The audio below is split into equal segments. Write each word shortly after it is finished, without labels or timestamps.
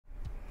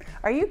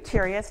Are you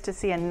curious to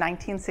see a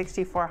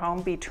 1964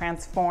 home be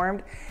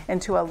transformed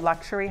into a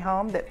luxury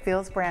home that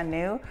feels brand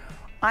new?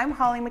 I'm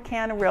Holly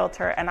McKhann, a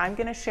realtor, and I'm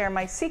going to share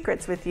my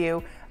secrets with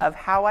you of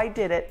how I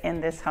did it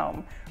in this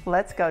home.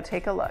 Let's go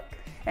take a look.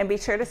 And be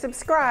sure to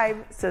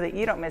subscribe so that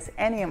you don't miss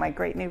any of my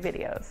great new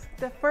videos.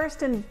 The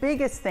first and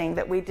biggest thing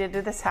that we did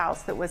to this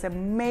house that was a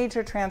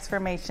major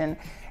transformation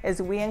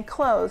is we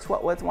enclosed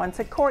what was once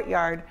a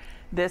courtyard.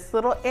 This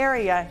little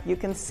area, you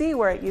can see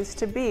where it used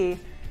to be,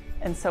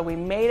 and so we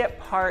made it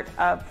part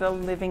of the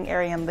living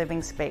area and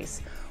living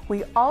space.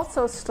 We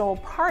also stole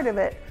part of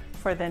it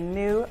for the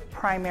new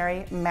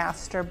primary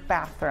master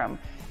bathroom.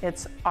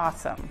 It's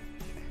awesome.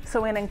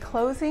 So in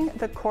enclosing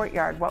the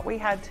courtyard, what we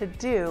had to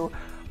do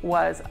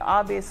was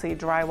obviously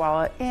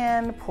drywall it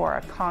in, pour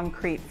a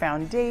concrete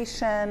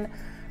foundation,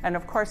 and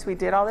of course we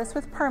did all this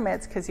with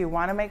permits because you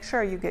want to make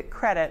sure you get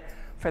credit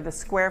for the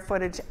square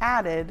footage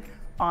added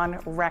on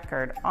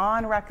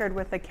record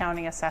with the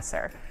county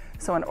assessor.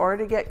 So in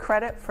order to get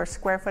credit for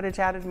square footage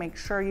added, make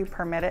sure you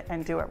permit it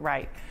and do it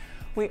right.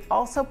 We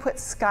also put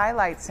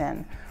skylights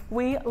in.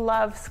 We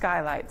love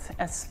skylights,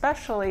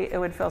 especially it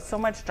would feel so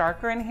much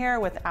darker in here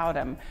without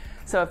them.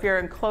 So if you're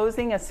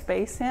enclosing a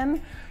space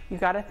in, you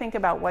got to think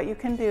about what you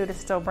can do to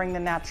still bring the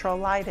natural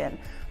light in.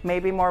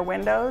 Maybe more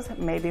windows,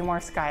 maybe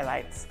more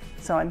skylights.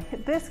 So in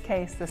this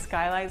case, the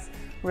skylights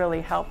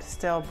really helped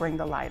still bring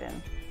the light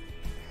in.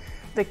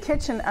 The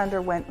kitchen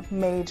underwent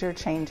major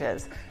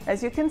changes.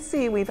 As you can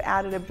see, we've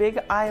added a big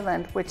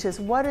island, which is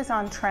what is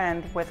on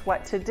trend with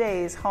what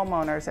today's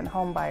homeowners and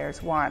home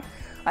buyers want.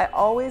 I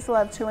always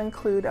love to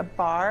include a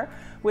bar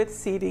with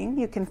seating.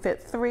 You can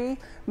fit 3,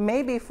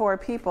 maybe 4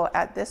 people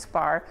at this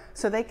bar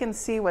so they can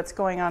see what's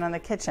going on in the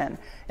kitchen.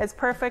 It's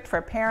perfect for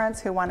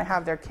parents who want to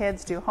have their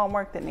kids do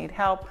homework that need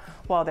help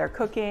while they're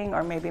cooking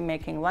or maybe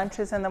making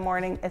lunches in the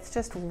morning. It's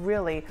just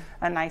really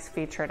a nice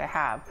feature to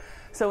have.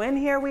 So in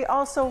here we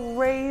also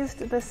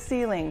raised the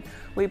ceiling.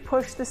 We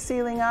pushed the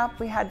ceiling up.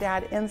 We had to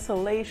add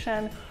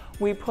insulation.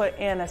 We put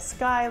in a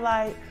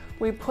skylight.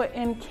 We put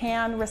in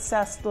can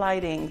recessed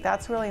lighting.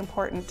 That's really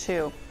important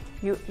too.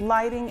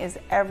 Lighting is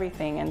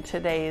everything in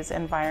today's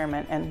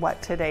environment and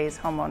what today's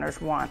homeowners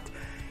want.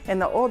 In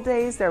the old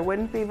days, there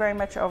wouldn't be very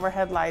much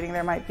overhead lighting.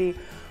 There might be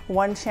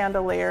one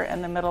chandelier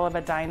in the middle of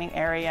a dining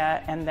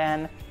area, and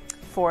then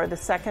for the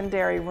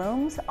secondary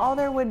rooms, all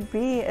there would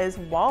be is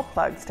wall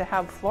plugs to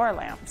have floor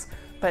lamps.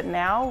 But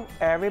now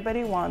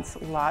everybody wants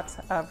lots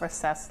of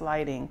recessed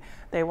lighting.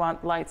 They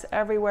want lights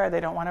everywhere. They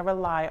don't want to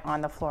rely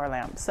on the floor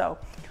lamp. So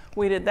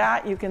we did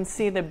that. You can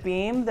see the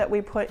beam that we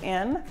put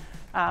in.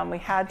 We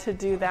had to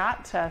do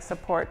that to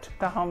support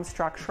the home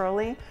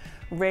structurally.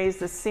 Raise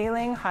the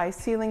ceiling. High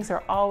ceilings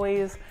are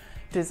always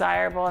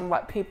desirable and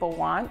what people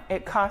want.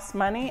 It costs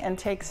money and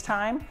takes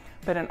time,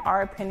 but in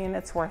our opinion,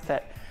 it's worth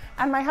it.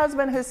 And my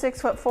husband, who's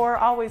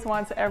 6'4", always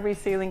wants every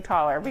ceiling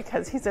taller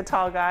because he's a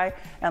tall guy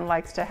and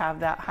likes to have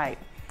that height.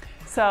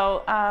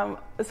 So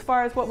as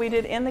far as what we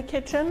did in the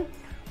kitchen,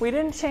 we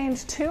didn't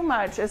change too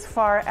much as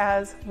far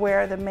as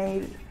where the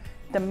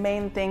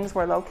main things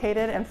were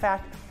located. In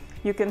fact,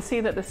 you can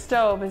see that the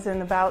stove is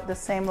in about the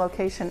same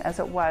location as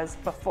it was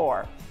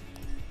before.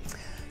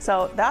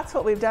 So that's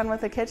what we've done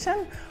with the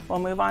kitchen. We'll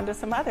move on to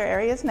some other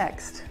areas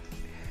next.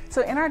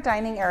 So in our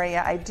dining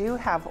area, I do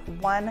have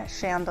one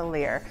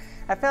chandelier.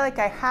 I feel like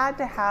I had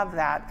to have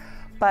that,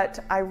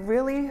 but I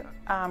really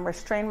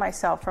restrained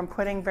myself from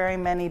putting very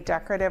many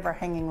decorative or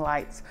hanging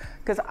lights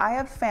because I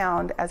have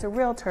found as a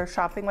realtor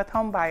shopping with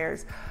home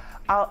buyers,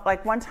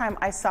 like one time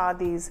I saw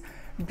these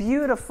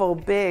beautiful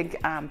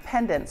big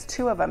pendants,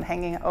 2 of them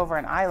hanging over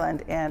an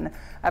island in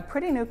a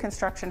pretty new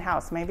construction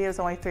house. Maybe it was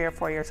only 3 or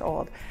 4 years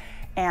old.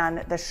 And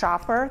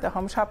the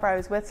home shopper I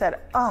was with said,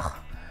 "Oh,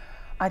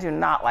 I do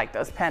not like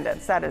those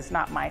pendants. That is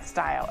not my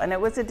style." And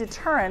it was a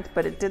deterrent,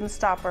 but it didn't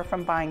stop her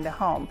from buying the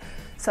home.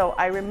 So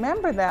I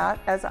remember that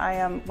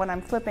when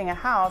I'm flipping a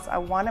house, I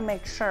want to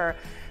make sure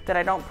that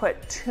I don't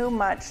put too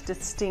much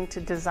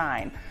distinct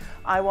design.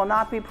 I will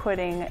not be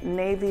putting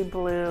navy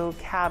blue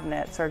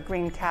cabinets or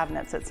green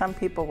cabinets that some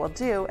people will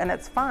do, and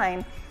it's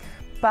fine.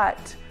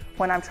 But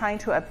when I'm trying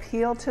to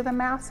appeal to the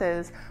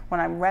masses, when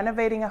I'm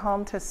renovating a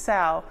home to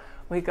sell,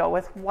 we go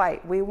with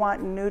white. We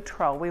want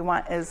neutral. We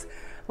want as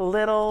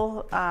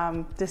little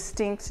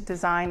distinct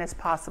design as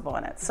possible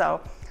in it.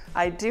 So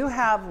I do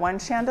have one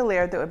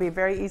chandelier that would be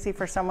very easy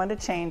for someone to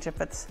change if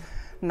it's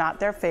not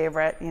their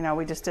favorite. You know,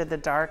 we just did the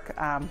dark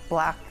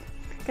black.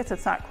 I guess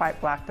it's not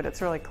quite black, but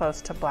it's really close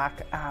to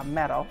black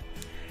metal.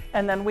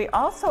 And then we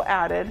also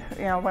added,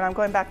 when I'm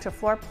going back to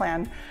floor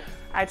plan,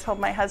 I told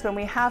my husband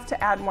we have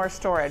to add more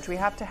storage. We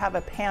have to have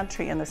a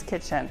pantry in this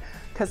kitchen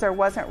because there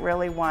wasn't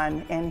really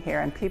one in here.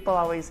 And people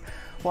always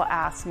will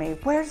ask me,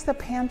 "Where's the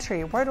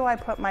pantry? Where do I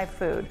put my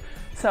food?"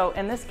 So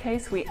in this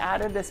case, we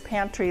added this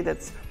pantry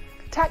that's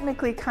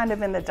technically kind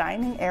of in the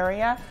dining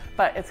area,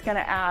 but it's going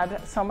to add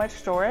so much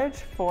storage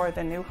for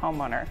the new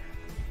homeowner.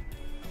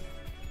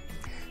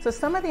 So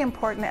some of the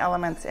important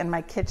elements in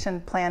my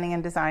kitchen planning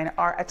and design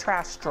are a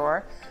trash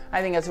drawer.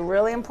 I think it's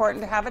really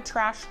important to have a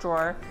trash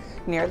drawer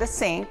near the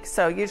sink.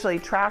 So usually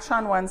trash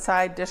on one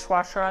side,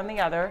 dishwasher on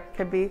the other.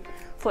 Could be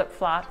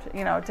flip-flopped,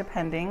 you know,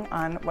 depending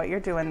on what you're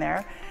doing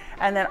there.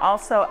 And then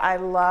also I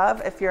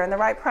love, if you're in the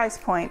right price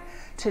point,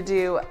 to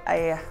do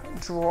a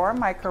drawer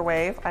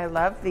microwave. I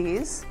love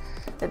these.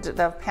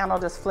 The panel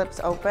just flips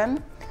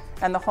open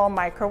and the whole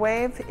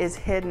microwave is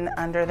hidden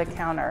under the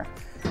counter.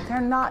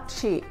 They're not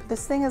cheap.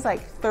 This thing is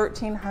like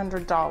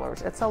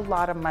 $1,300. It's a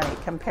lot of money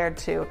compared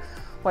to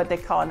what they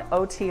call an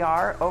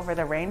OTR, over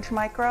the range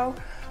micro.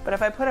 But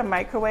if I put a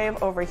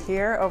microwave over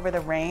here, over the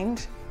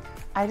range,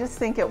 I just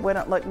think it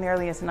wouldn't look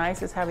nearly as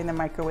nice as having the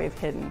microwave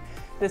hidden.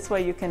 This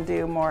way you can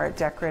do more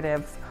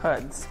decorative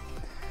hoods.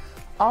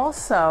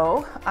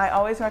 Also, I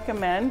always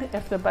recommend,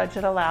 if the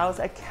budget allows,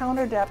 a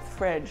counter depth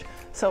fridge.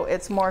 So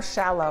it's more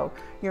shallow.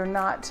 You're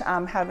not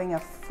having a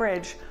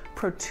fridge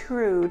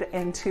protrude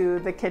into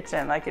the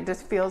kitchen. Like, it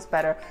just feels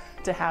better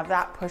to have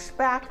that pushed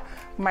back,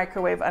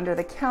 microwave under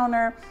the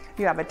counter.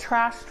 You have a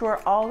trash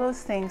drawer. All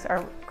those things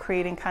are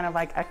creating kind of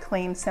like a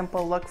clean,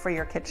 simple look for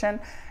your kitchen,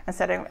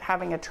 instead of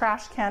having a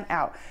trash can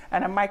out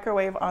and a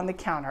microwave on the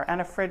counter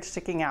and a fridge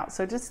sticking out.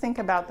 So just think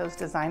about those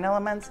design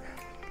elements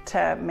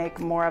to make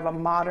more of a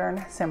modern,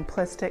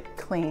 simplistic,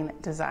 clean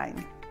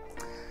design.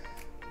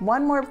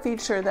 One more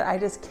feature that I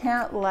just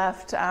can't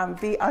left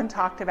be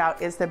untalked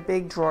about is the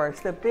big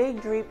drawers. The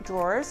big deep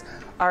drawers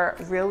are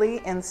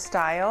really in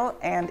style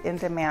and in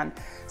demand.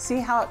 See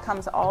how it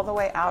comes all the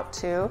way out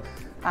too?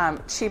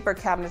 Cheaper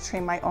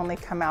cabinetry might only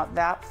come out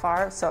that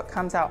far, so it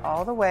comes out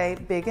all the way,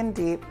 big and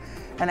deep,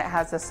 and it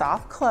has a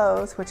soft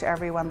close, which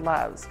everyone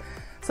loves.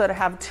 So to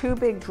have two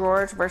big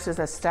drawers versus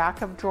a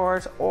stack of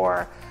drawers,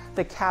 or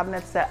the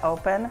cabinets that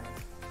open,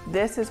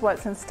 this is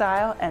what's in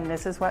style and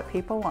this is what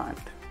people want.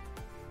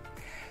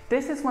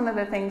 This is one of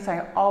the things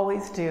I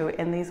always do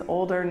in these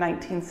older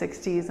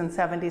 1960s and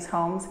 70s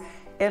homes,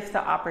 if the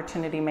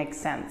opportunity makes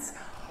sense.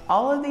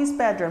 All of these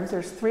bedrooms,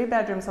 there's 3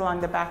 bedrooms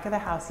along the back of the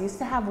house, used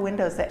to have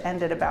windows that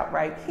ended about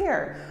right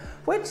here,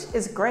 which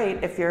is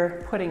great if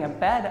you're putting a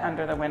bed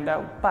under the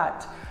window,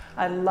 but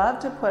I love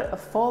to put a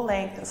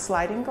full-length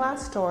sliding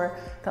glass door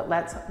that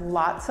lets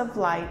lots of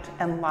light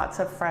and lots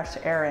of fresh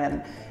air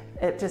in.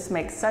 It just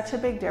makes such a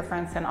big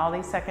difference in all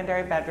these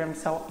secondary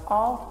bedrooms, so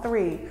all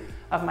 3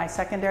 of my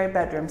secondary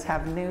bedrooms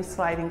have new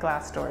sliding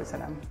glass doors in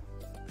them.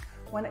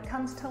 When it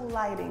comes to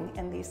lighting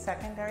in these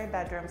secondary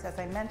bedrooms, as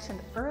I mentioned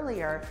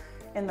earlier,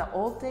 in the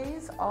old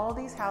days, all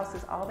these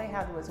houses, all they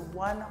had was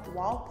one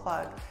wall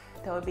plug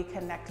that would be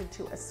connected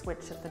to a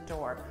switch at the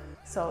door.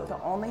 So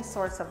the only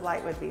source of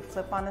light would be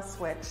flip on a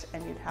switch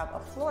and you'd have a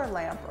floor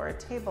lamp or a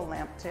table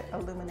lamp to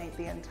illuminate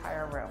the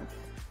entire room.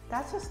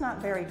 That's just not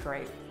very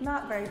great,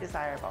 not very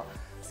desirable.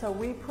 So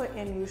we put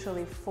in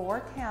usually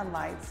 4 can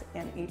lights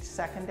in each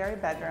secondary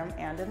bedroom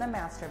and in the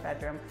master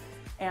bedroom.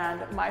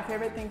 And my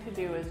favorite thing to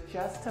do is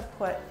just to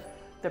put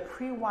the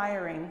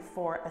pre-wiring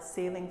for a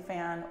ceiling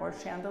fan or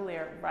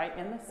chandelier right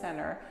in the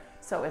center,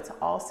 so it's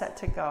all set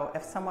to go.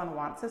 If someone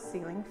wants a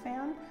ceiling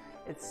fan,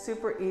 it's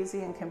super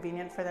easy and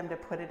convenient for them to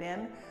put it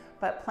in,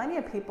 but plenty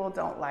of people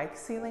don't like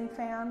ceiling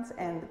fans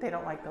and they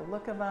don't like the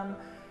look of them.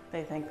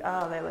 They think,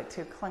 oh, they look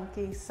too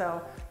clunky.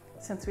 So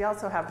since we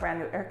also have brand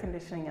new air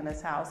conditioning in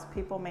this house,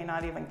 people may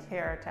not even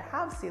care to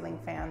have ceiling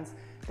fans.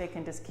 They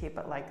can just keep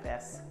it like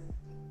this.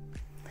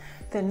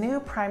 The new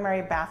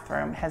primary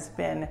bathroom has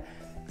been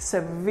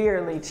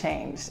severely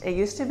changed. It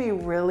used to be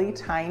really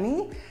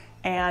tiny,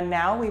 and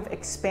now we've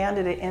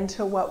expanded it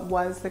into what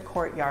was the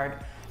courtyard.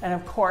 And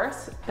of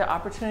course, the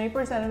opportunity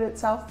presented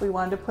itself. We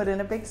wanted to put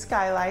in a big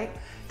skylight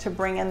to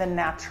bring in the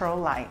natural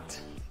light.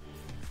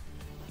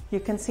 You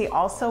can see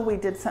also we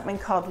did something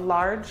called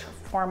large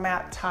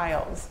format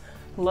tiles.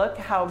 Look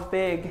how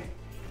big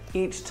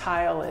each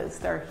tile is.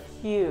 They're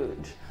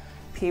huge.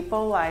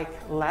 People like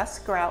less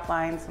grout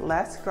lines,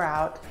 less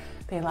grout.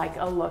 They like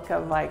a look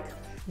of like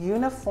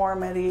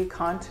uniformity,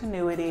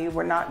 continuity.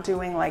 We're not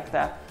doing like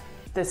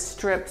the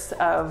strips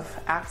of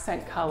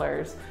accent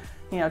colors.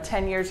 You know,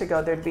 10 years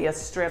ago, there'd be a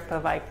strip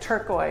of like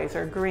turquoise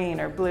or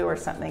green or blue or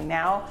something.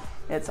 Now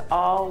it's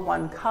all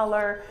one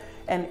color.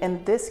 And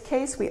in this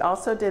case, we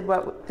also did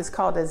what is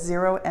called a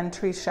zero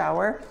entry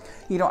shower.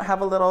 You don't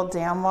have a little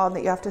dam wall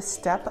that you have to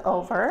step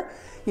over.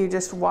 You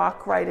just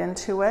walk right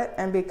into it.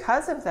 And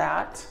because of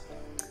that,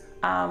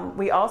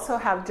 we also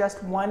have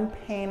just one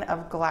pane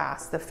of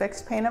glass, the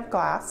fixed pane of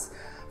glass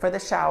for the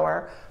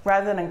shower.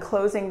 Rather than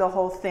enclosing the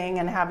whole thing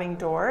and having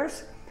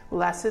doors,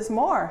 less is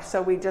more.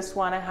 So we just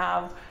want to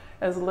have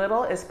as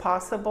little as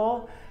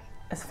possible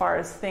as far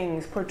as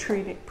things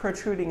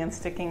protruding and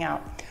sticking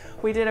out.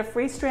 We did a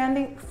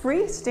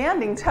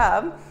freestanding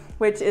tub,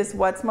 which is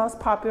what's most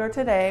popular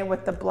today,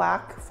 with the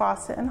black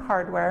faucet and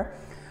hardware.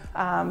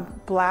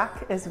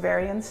 Black is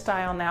very in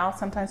style now.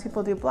 Sometimes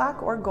people do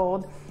black or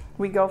gold.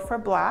 We go for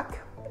black.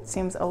 It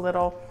seems a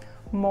little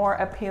more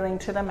appealing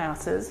to the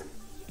masses.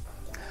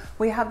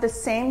 We have the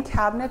same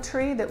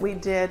cabinetry that we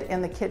did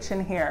in the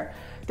kitchen here.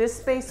 This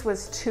space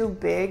was too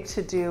big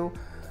to do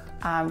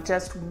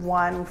just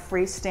one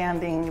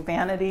freestanding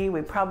vanity.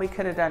 We probably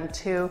could have done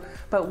two,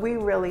 but we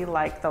really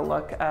like the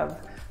look of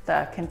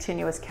the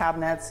continuous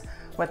cabinets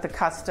with the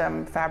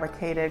custom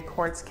fabricated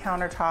quartz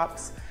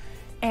countertops.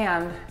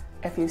 And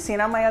if you've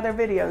seen on my other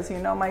videos, you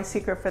know my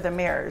secret for the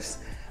mirrors.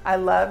 I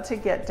love to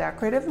get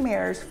decorative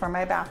mirrors for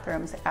my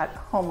bathrooms at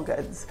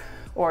HomeGoods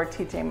or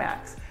TJ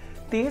Maxx.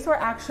 These were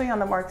actually on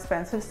the more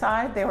expensive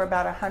side. They were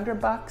about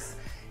 $100.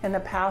 In the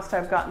past,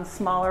 I've gotten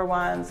smaller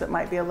ones that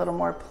might be a little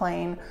more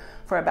plain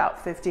for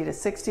about $50 to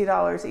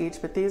 $60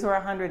 each, but these were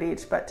 $100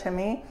 each. But to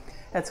me,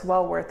 it's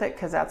well worth it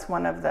because that's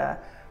one of the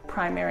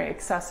primary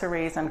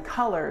accessories and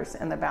colors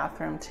in the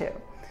bathroom too.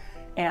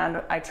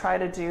 And I try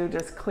to do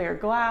just clear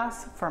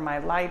glass for my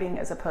lighting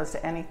as opposed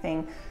to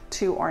anything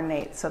too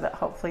ornate, so that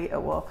hopefully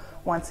it will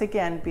once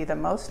again be the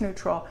most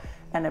neutral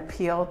and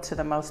appeal to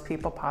the most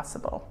people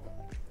possible.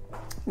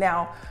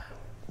 Now,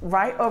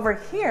 right over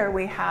here,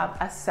 we have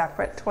a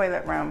separate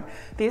toilet room.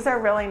 These are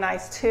really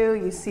nice too.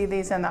 You see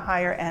these in the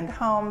higher end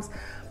homes,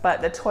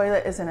 but the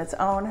toilet is in its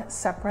own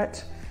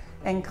separate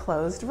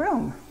enclosed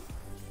room.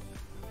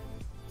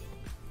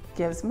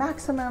 Gives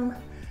maximum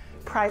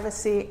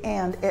privacy,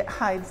 and it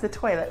hides the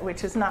toilet,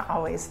 which is not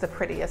always the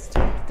prettiest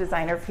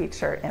designer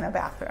feature in a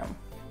bathroom.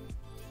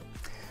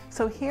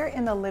 So here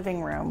in the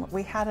living room,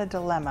 we had a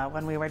dilemma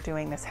when we were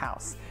doing this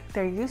house.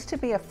 There used to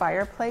be a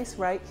fireplace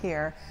right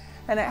here,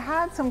 and it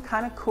had some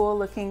kind of cool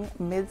looking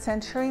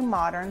mid-century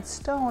modern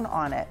stone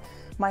on it.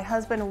 My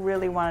husband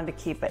really wanted to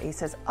keep it. He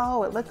says,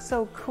 "Oh, it looks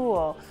so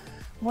cool."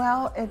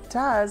 Well, it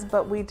does,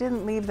 but we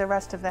didn't leave the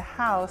rest of the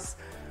house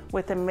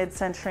with the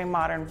mid-century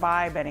modern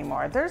vibe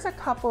anymore. There's a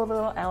couple of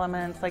little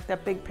elements like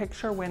that big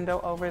picture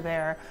window over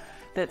there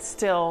that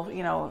still,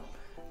 you know,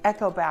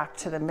 echo back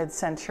to the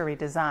mid-century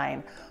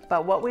design.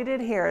 But what we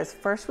did here is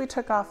first we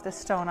took off the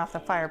stone off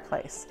the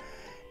fireplace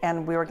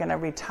and we were gonna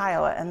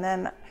retile it. And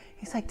then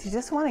he's like, "Do you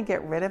just wanna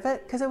get rid of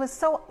it?" Because it was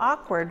so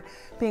awkward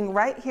being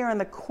right here in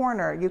the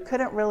corner. You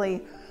couldn't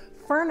really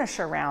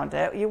furnish around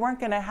it. You weren't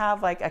gonna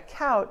have like a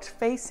couch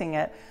facing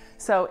it.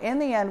 So in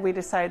the end, we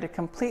decided to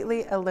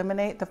completely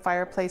eliminate the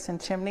fireplace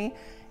and chimney,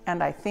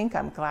 and I think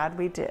I'm glad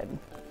we did.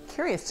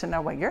 Curious to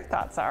know what your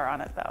thoughts are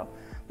on it though.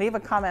 Leave a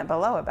comment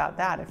below about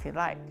that if you'd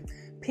like.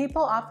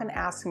 People often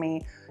ask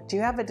me, do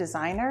you have a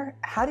designer?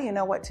 How do you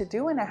know what to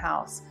do in a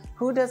house?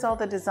 Who does all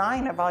the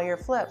design of all your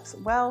flips?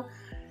 Well,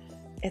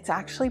 it's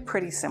actually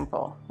pretty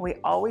simple. We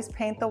always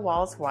paint the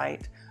walls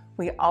white.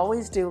 We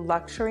always do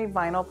luxury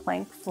vinyl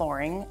plank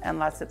flooring,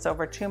 unless it's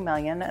over $2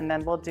 million, and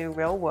then we'll do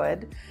real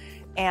wood.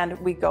 And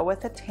we go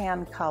with a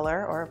tan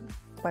color, or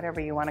whatever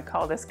you want to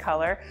call this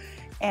color.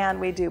 And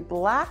we do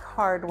black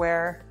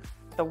hardware,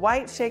 the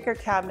white shaker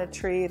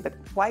cabinetry, the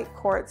white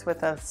quartz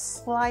with a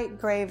slight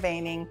gray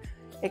veining,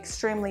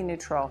 extremely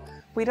neutral.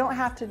 We don't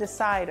have to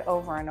decide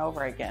over and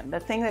over again. The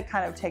thing that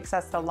kind of takes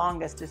us the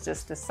longest is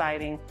just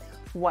deciding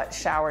what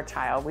shower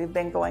tile. We've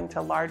been going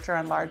to larger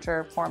and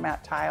larger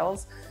format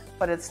tiles,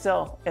 but it's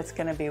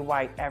going to be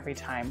white every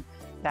time.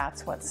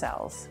 That's what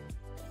sells.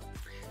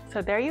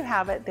 So there you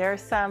have it.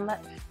 There's some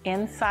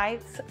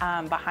insights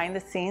behind the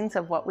scenes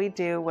of what we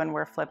do when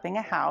we're flipping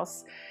a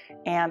house.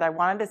 And I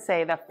wanted to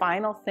say the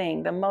final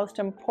thing, the most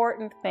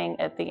important thing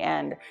at the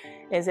end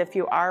is if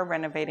you are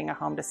renovating a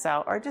home to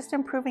sell or just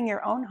improving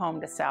your own home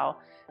to sell,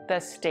 the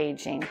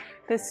staging.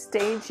 The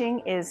staging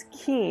is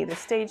key. The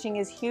staging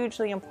is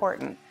hugely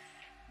important.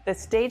 The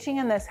staging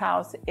in this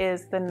house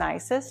is the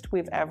nicest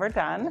we've ever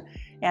done,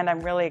 and I'm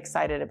really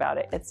excited about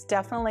it. It's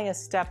definitely a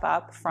step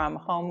up from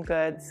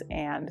HomeGoods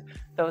and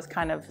those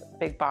kind of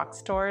big box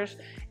stores,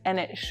 and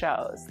it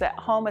shows that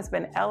home has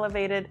been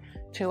elevated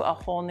to a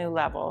whole new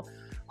level,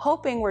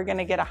 hoping we're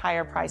gonna get a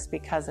higher price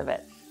because of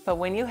it. But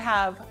when you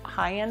have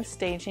high-end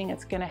staging,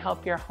 it's gonna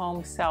help your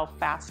home sell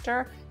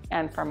faster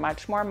and for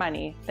much more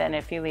money than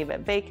if you leave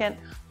it vacant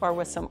or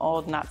with some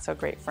old, not so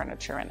great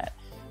furniture in it.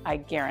 I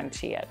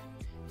guarantee it.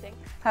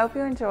 I hope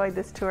you enjoyed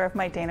this tour of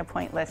my Dana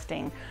Point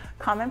listing.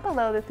 Comment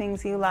below the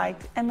things you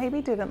liked and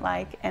maybe didn't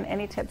like, and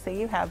any tips that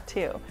you have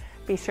too.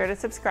 Be sure to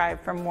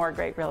subscribe for more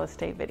great real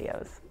estate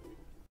videos.